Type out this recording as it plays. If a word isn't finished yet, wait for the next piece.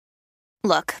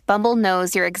Look, Bumble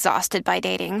knows you're exhausted by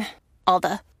dating. All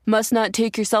the must not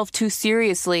take yourself too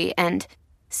seriously and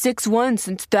 6'1"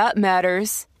 since that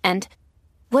matters. And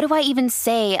what do I even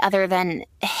say other than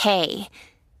hey?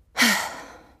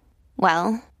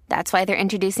 Well, that's why they're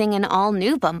introducing an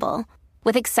all-new Bumble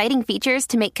with exciting features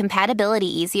to make compatibility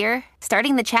easier,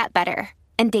 starting the chat better,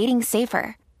 and dating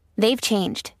safer. They've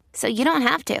changed, so you don't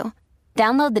have to.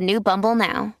 Download the new Bumble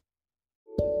now.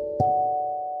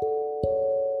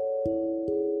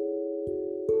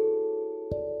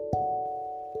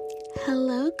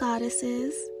 Hello,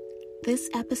 goddesses. This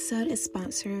episode is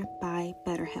sponsored by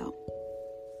BetterHelp.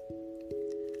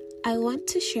 I want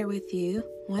to share with you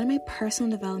one of my personal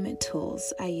development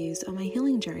tools I use on my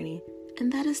healing journey,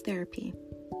 and that is therapy.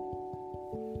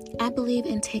 I believe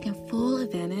in taking full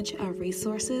advantage of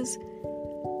resources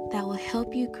that will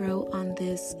help you grow on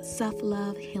this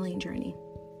self-love healing journey.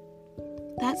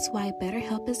 That's why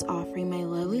BetterHelp is offering my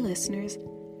lovely listeners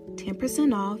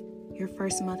 10% off your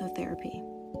first month of therapy.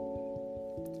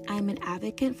 I'm an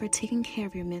advocate for taking care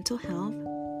of your mental health.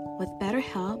 With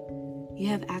BetterHelp, you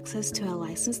have access to a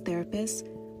licensed therapist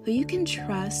who you can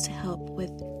trust to help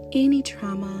with any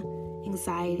trauma,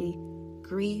 anxiety,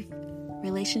 grief,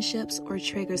 relationships, or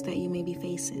triggers that you may be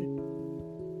facing.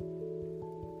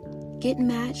 Get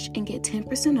matched and get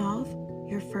 10% off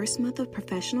your first month of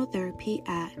professional therapy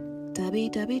at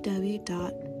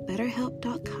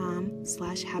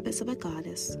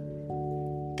www.betterhelp.com/habitsofagoddess.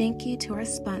 Thank you to our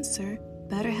sponsor,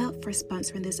 BetterHelp, for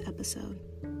sponsoring this episode.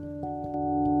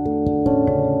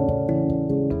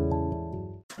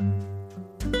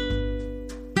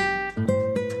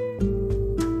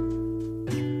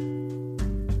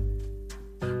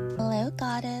 Hello,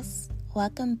 Goddess.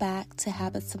 Welcome back to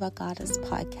Habits of a Goddess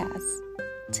podcast.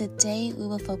 Today, we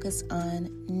will focus on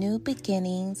new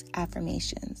beginnings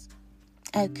affirmations.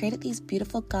 I have created these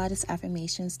beautiful goddess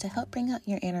affirmations to help bring out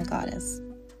your inner goddess.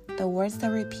 The words that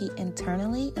repeat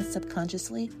internally and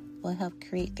subconsciously will help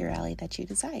create the reality that you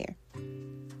desire.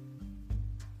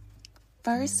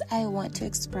 First, I want to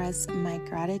express my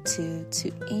gratitude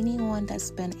to anyone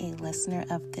that's been a listener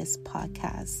of this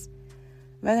podcast.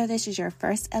 Whether this is your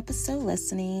first episode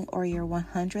listening or your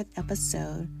 100th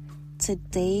episode,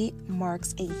 today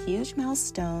marks a huge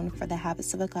milestone for the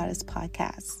Habits of a Goddess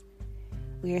podcast.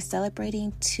 We are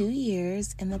celebrating 2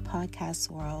 years in the podcast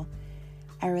world.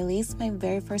 I released my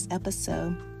very first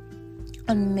episode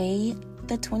on May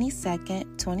the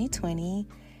 22nd, 2020.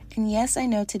 And yes, I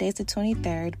know today's the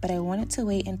 23rd, but I wanted to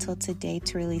wait until today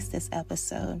to release this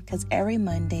episode because every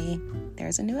Monday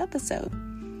there's a new episode.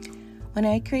 When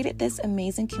I created this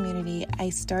amazing community, I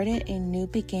started a new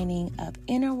beginning of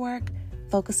inner work,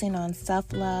 focusing on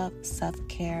self-love,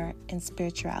 self-care, and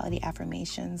spirituality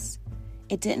affirmations.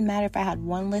 It didn't matter if I had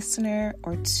 1 listener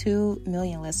or 2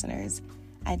 million listeners.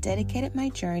 I dedicated my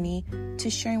journey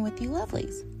to sharing with you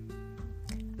lovelies.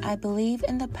 I believe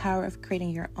in the power of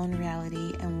creating your own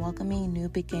reality and welcoming new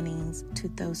beginnings to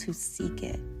those who seek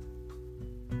it.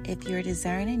 If you're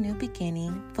desiring a new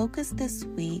beginning, focus this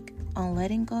week on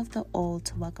letting go of the old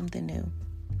to welcome the new.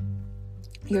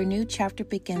 Your new chapter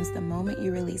begins the moment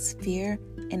you release fear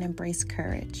and embrace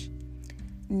courage.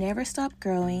 Never stop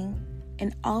growing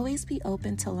and always be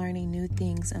open to learning new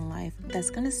things in life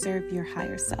that's going to serve your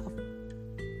higher self.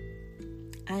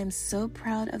 I am so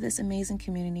proud of this amazing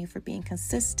community for being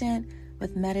consistent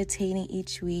with meditating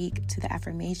each week to the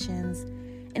affirmations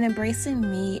and embracing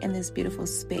me in this beautiful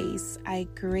space. I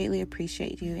greatly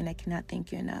appreciate you and I cannot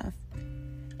thank you enough.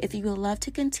 If you would love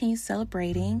to continue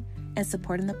celebrating and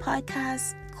supporting the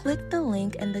podcast, click the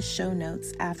link in the show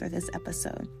notes after this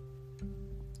episode.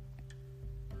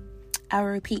 I will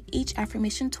repeat each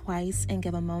affirmation twice and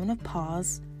give a moment of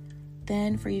pause,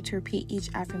 then for you to repeat each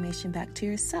affirmation back to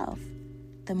yourself.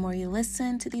 The more you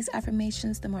listen to these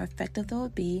affirmations, the more effective they will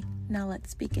be. Now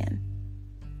let's begin.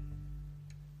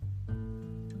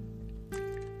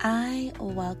 I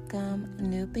welcome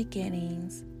new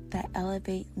beginnings that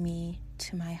elevate me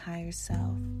to my higher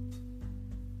self.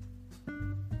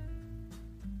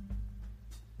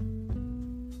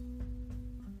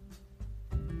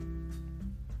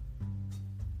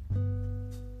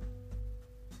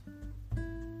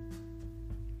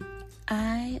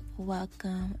 I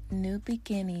welcome new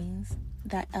beginnings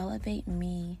that elevate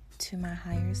me to my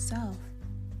higher self.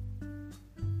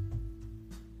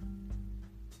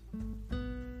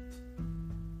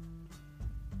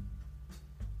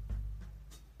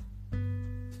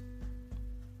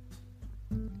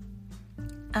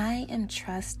 I am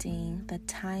trusting the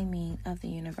timing of the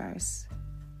universe.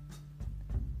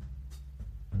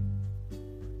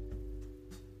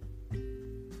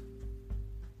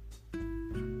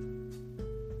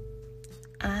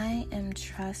 I am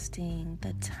trusting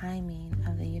the timing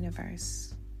of the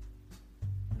universe.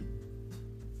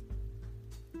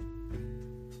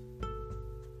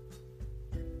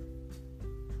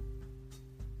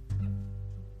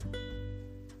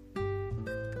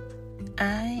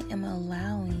 I am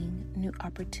allowing new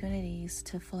opportunities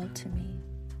to flow to me.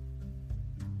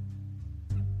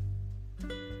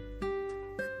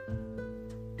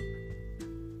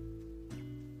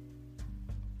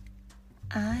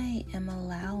 I am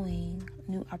allowing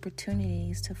new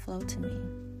opportunities to flow to me.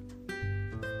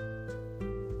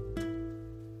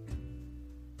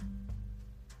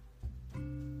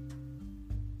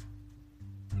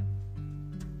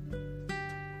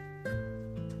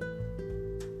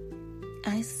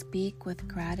 I speak with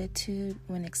gratitude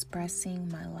when expressing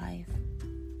my life.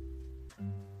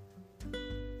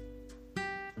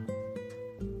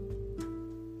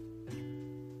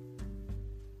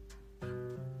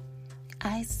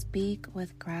 I speak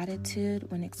with gratitude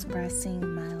when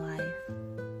expressing my life.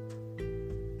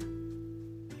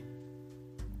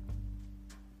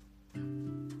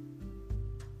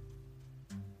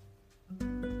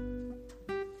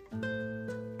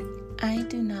 I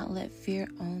do not let fear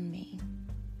own me.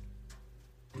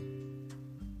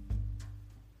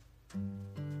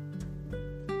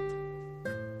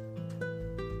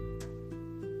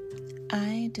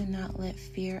 I do not let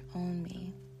fear own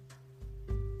me.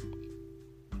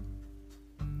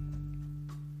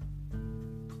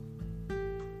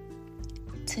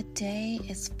 Today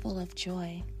is full of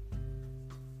joy.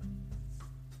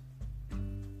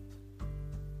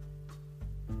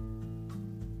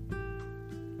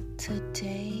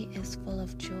 Today is full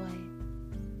of joy.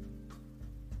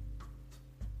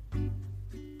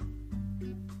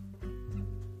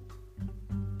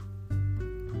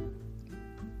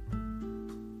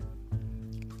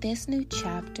 This new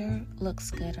chapter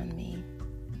looks good on me.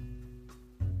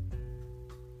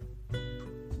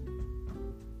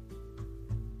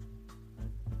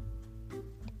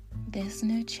 This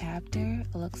new chapter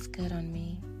looks good on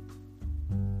me.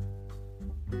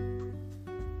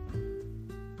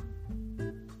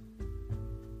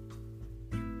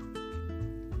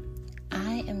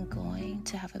 I am going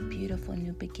to have a beautiful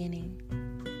new beginning.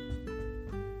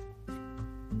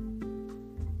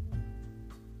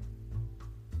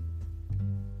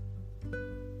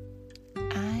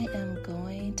 I am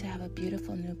going to have a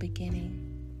beautiful new beginning.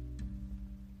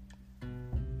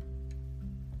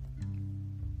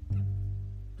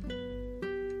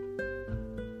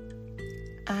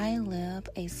 I live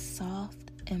a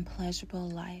soft and pleasurable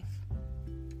life.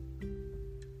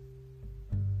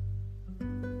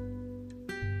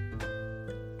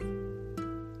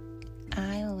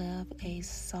 I live a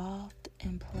soft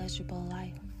and pleasurable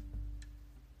life.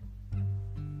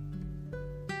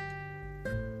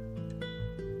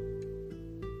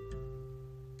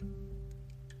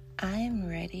 I am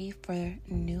ready for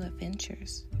new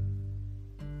adventures.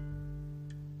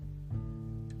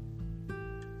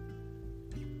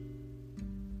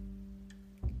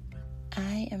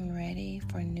 I am ready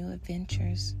for new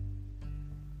adventures.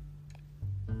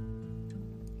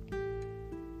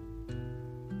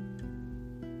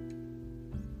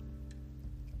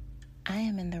 I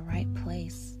am in the right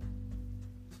place.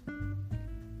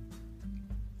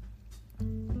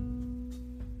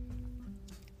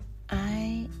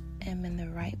 I am in the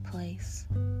right place.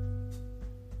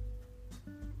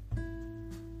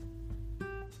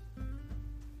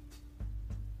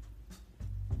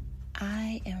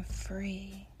 I am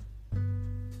free.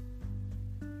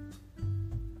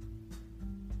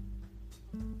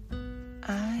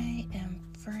 I am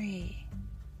free.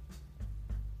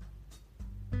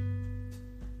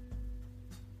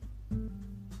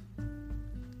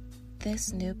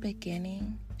 This new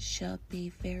beginning shall be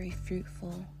very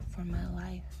fruitful for my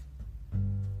life.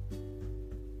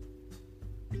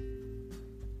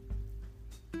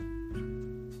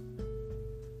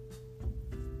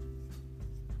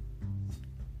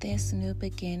 This new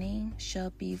beginning shall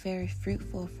be very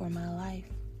fruitful for my life.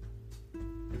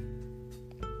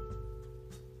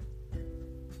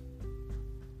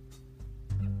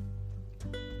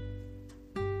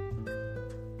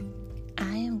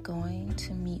 I am going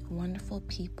to meet wonderful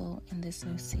people in this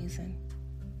new season.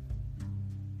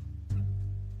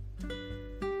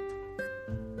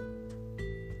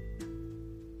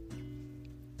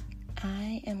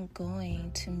 I am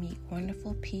going to meet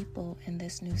wonderful people in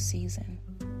this new season.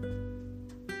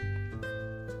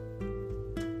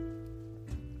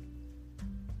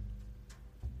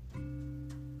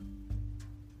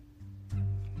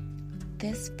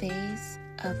 This phase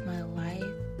of my life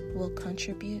will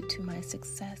contribute to my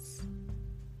success.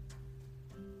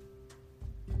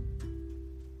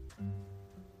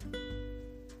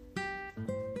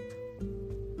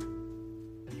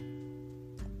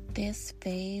 This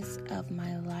phase of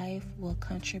my life will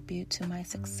contribute to my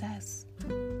success.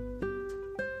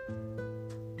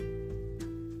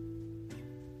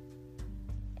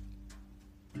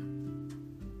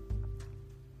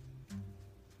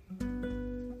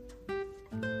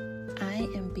 I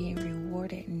am being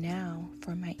rewarded now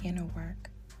for my inner work.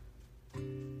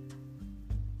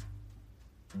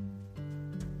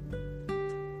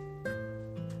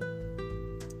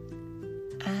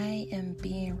 I am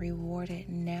being rewarded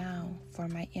now for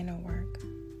my inner work.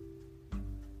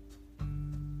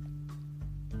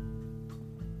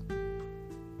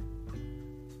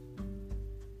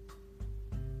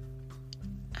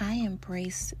 I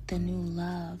embrace the new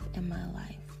love in my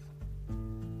life.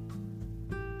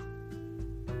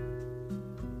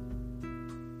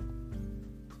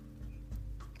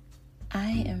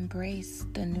 I embrace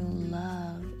the new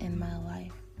love in my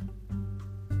life.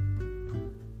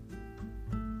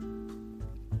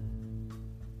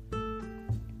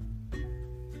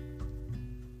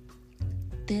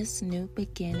 This new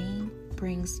beginning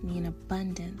brings me an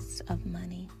abundance of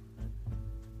money.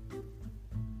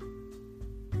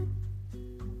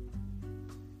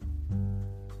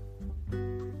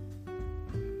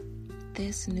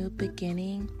 This new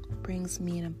beginning brings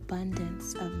me an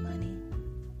abundance of money.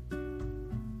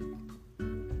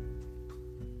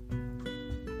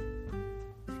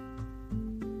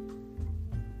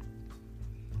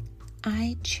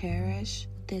 I cherish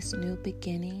this new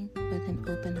beginning with an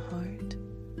open heart.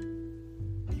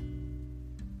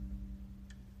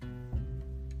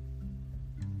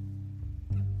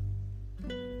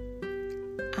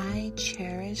 I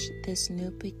cherish this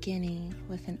new beginning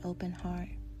with an open heart.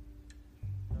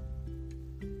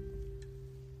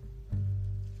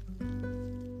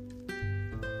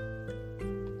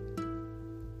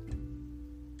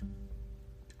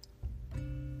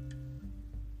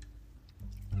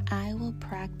 I will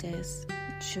practice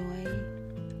joy,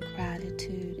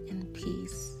 gratitude, and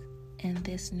peace in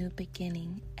this new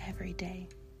beginning every day.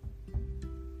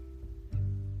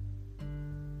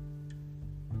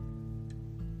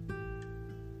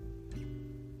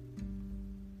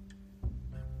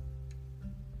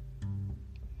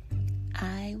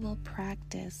 I will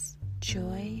practice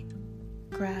joy,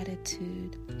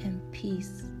 gratitude, and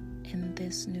peace in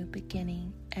this new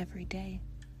beginning every day.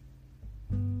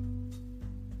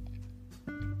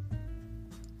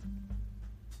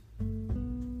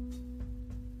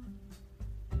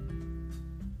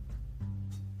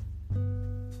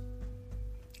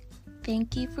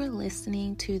 Thank you for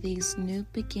listening to these new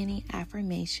beginning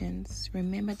affirmations.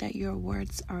 Remember that your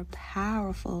words are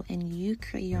powerful and you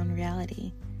create your own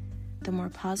reality. The more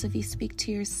positive you speak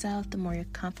to yourself, the more your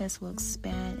confidence will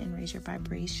expand and raise your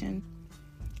vibration.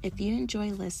 If you enjoy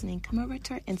listening, come over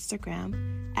to our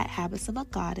Instagram at Habits of a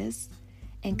Goddess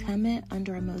and comment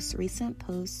under our most recent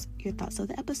post your thoughts of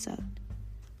the episode.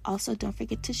 Also, don't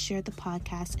forget to share the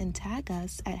podcast and tag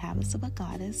us at Habits of a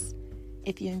Goddess.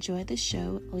 If you enjoyed the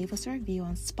show, leave us a review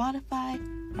on Spotify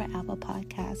or Apple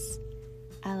Podcasts.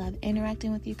 I love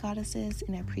interacting with you goddesses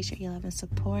and I appreciate your love and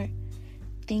support.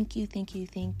 Thank you, thank you,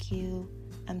 thank you.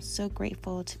 I'm so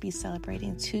grateful to be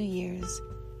celebrating 2 years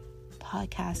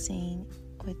podcasting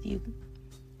with you.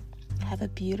 Have a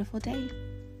beautiful day.